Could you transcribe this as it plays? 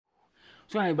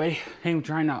So anyway, I'm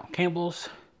trying out Campbell's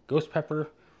ghost pepper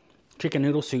chicken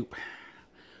noodle soup. I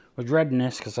was dreading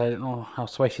this because I didn't know how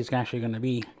spicy it's actually going to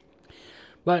be.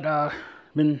 But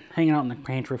been hanging out in the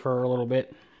pantry for a little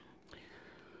bit.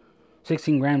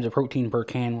 16 grams of protein per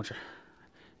can, which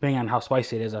depending on how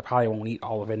spicy it is, I probably won't eat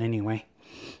all of it anyway.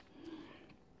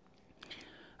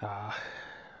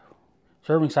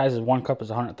 Serving size is 1 cup is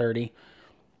 130.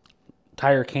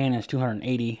 Entire can is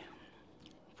 280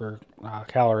 for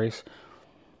calories.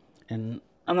 And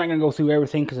I'm not going to go through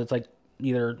everything because it's like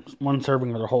either one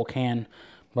serving or the whole can.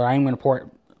 But I'm going to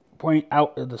point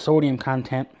out the sodium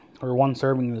content for one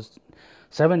serving is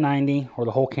 790 or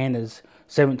the whole can is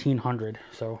 1700.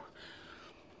 So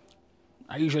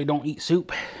I usually don't eat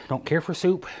soup, don't care for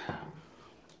soup.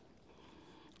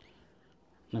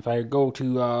 And if I go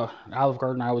to Olive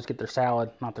Garden, I always get their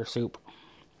salad, not their soup.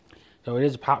 So it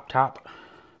is a pop top.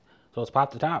 So let's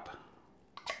pop the top.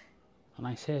 A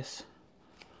nice hiss.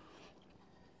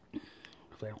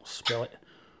 Hopefully I don't spill it.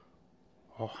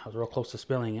 Oh, I was real close to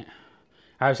spilling it.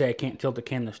 Obviously I can't tilt the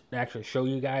can to actually show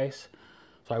you guys.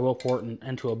 So I will pour it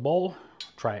into a bowl.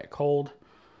 Try it cold.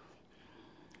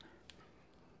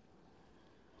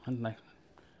 And nice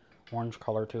orange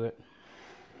color to it.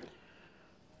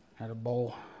 Add a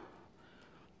bowl.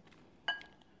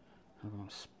 I'm going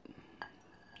to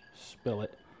spill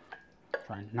it.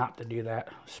 Trying not to do that.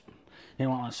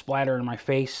 Didn't want to splatter in my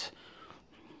face.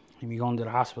 Maybe going to the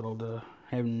hospital to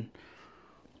having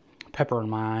pepper in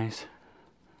my eyes.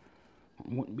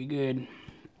 Wouldn't be good.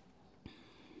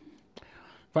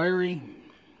 Fiery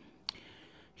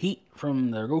heat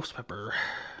from the ghost pepper.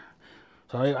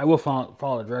 So I will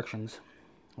follow the directions.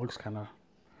 Looks kind of,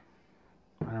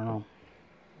 I don't know.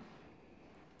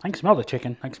 I can smell the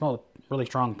chicken. I can smell the really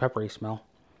strong peppery smell.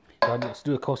 So let's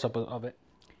do a close-up of it.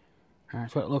 Alright,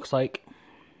 that's what it looks like.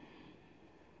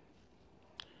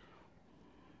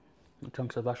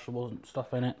 Chunks of vegetables and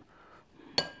stuff in it.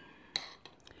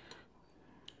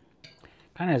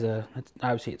 Kind of has a,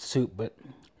 obviously it's soup, but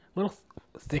a little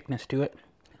thickness to it.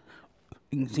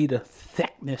 You can see the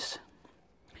thickness.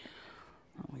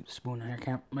 I'll leave the spoon in here.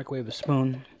 Can't microwave the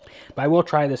spoon. But I will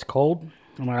try this cold.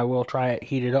 And I will try it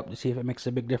heated up to see if it makes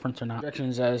a big difference or not.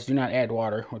 Directions says do not add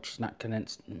water, which is not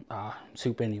condensed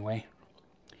soup anyway.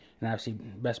 And obviously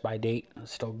best by date is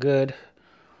still good.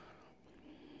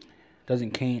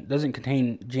 Doesn't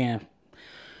contain jam.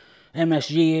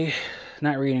 MSG.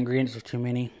 Not reading ingredients, there's too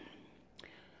many.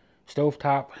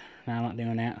 Stovetop. No, I'm not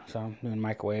doing that, so I'm doing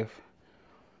microwave.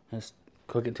 Just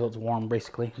cook it until it's warm,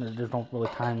 basically. There's no really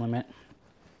time limit.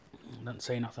 It doesn't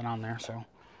say nothing on there, so.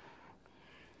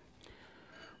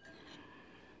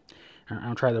 I'm going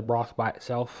to try the broth by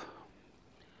itself.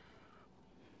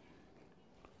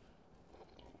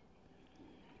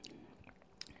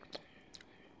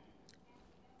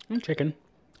 And chicken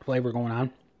flavor going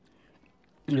on.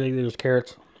 There's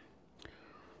carrots,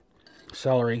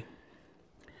 celery.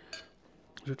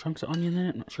 Is there chunks of onion in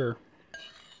it? Not sure.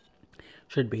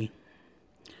 Should be.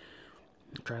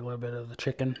 Try a little bit of the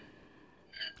chicken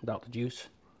without the juice.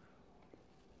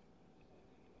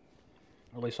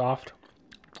 Really soft.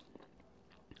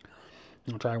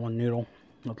 I'll try one noodle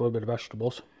with a little bit of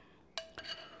vegetables.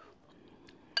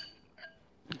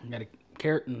 I got a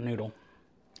carrot and a noodle.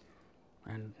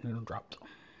 And noodle dropped.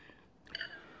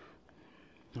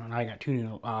 And I got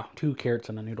two carrots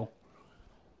and a noodle.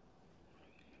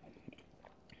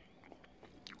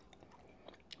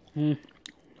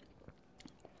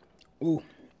 Ooh.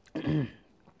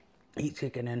 Eat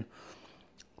chicken in.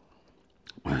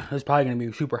 This is probably going to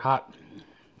be super hot.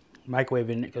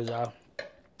 Microwaving it because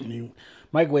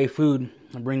microwave food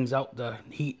brings out the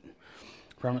heat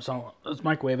from it. So let's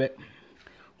microwave it.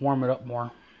 Warm it up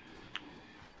more.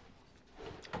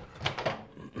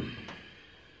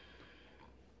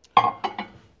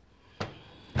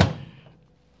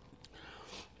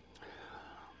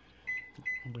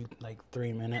 Like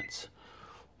 3 minutes.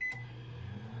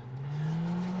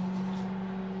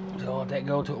 So let that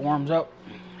go till it warms up.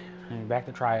 And back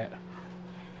to try it.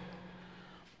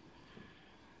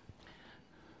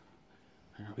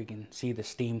 We can see the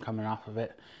steam coming off of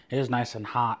it. It is nice and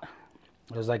hot.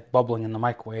 It was like bubbling in the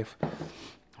microwave.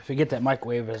 I forget that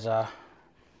microwave is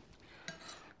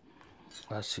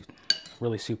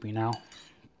really soupy now.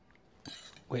 The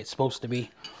way it's supposed to be.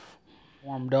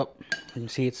 Warmed up. You can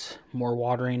see it's more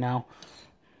watery now.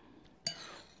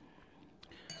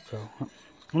 So I'm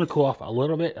going to cool off a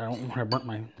little bit. I don't want to burn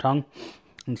my tongue.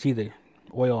 You can see the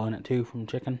oil in it too from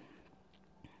chicken.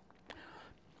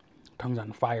 Tongue's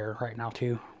on fire right now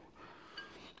too.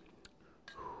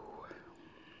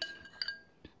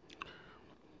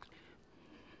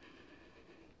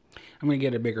 I'm going to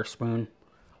get a bigger spoon.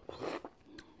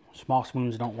 Small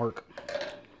spoons don't work.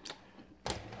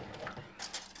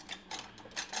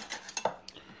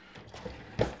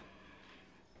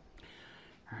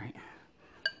 Alright.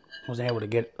 Wasn't able to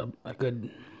get a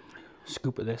good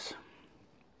scoop of this.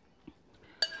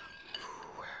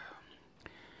 My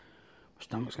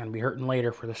stomach's going to be hurting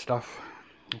later for this stuff.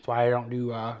 That's why I don't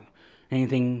do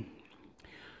anything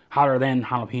hotter than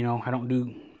jalapeno. I don't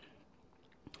do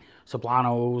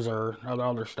Soblanos or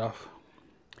other stuff.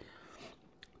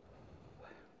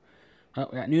 Oh,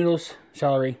 we got noodles,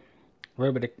 celery, a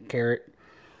little bit of carrot,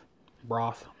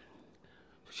 broth.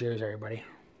 Cheers, everybody.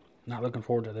 Not looking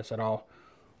forward to this at all.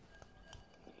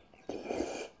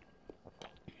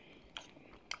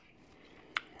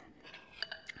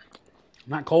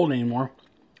 Not cold anymore.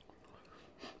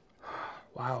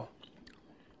 Wow.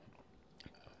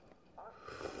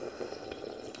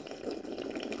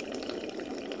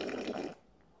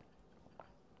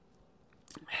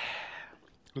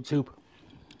 Good soup.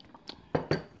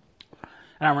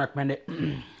 I don't recommend it.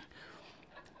 If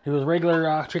it was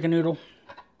regular chicken noodle,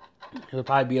 it would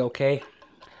probably be okay.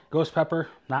 Ghost pepper,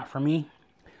 not for me.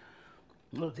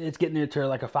 It's getting into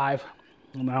like a 5.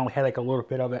 And I only had like a little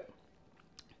bit of it.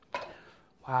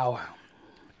 Wow.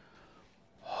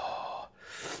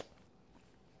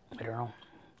 I don't know.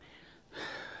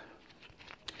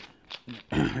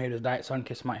 Maybe this Diet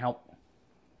Sunkiss might help.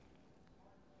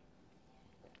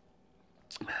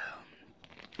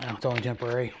 It's only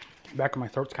temporary. Back of my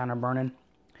throat's kind of burning.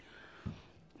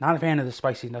 Not a fan of the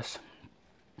spiciness.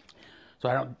 So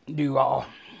I don't do a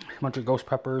bunch of ghost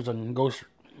peppers and ghost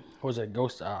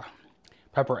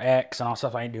pepper X and all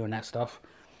stuff. I ain't doing that stuff.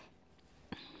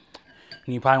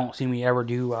 And you probably won't see me ever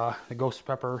do the ghost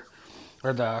pepper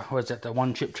or the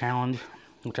one chip challenge,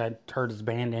 which I heard is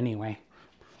banned anyway.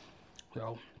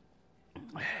 So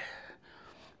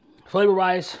flavor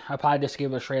wise, I probably just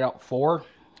give it a straight out 4.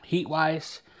 Heat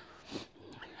wise,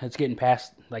 it's getting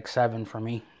past like 7 for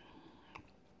me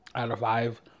out of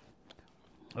 5.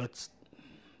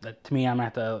 To me, I'm gonna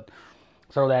have to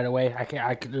throw that away.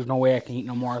 There's no way I can eat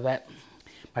no more of that.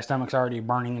 My stomach's already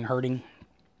burning and hurting.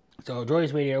 So enjoy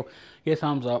this video, give a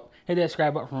thumbs up, hit that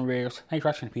subscribe button for more videos. Thanks for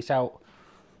watching, peace out.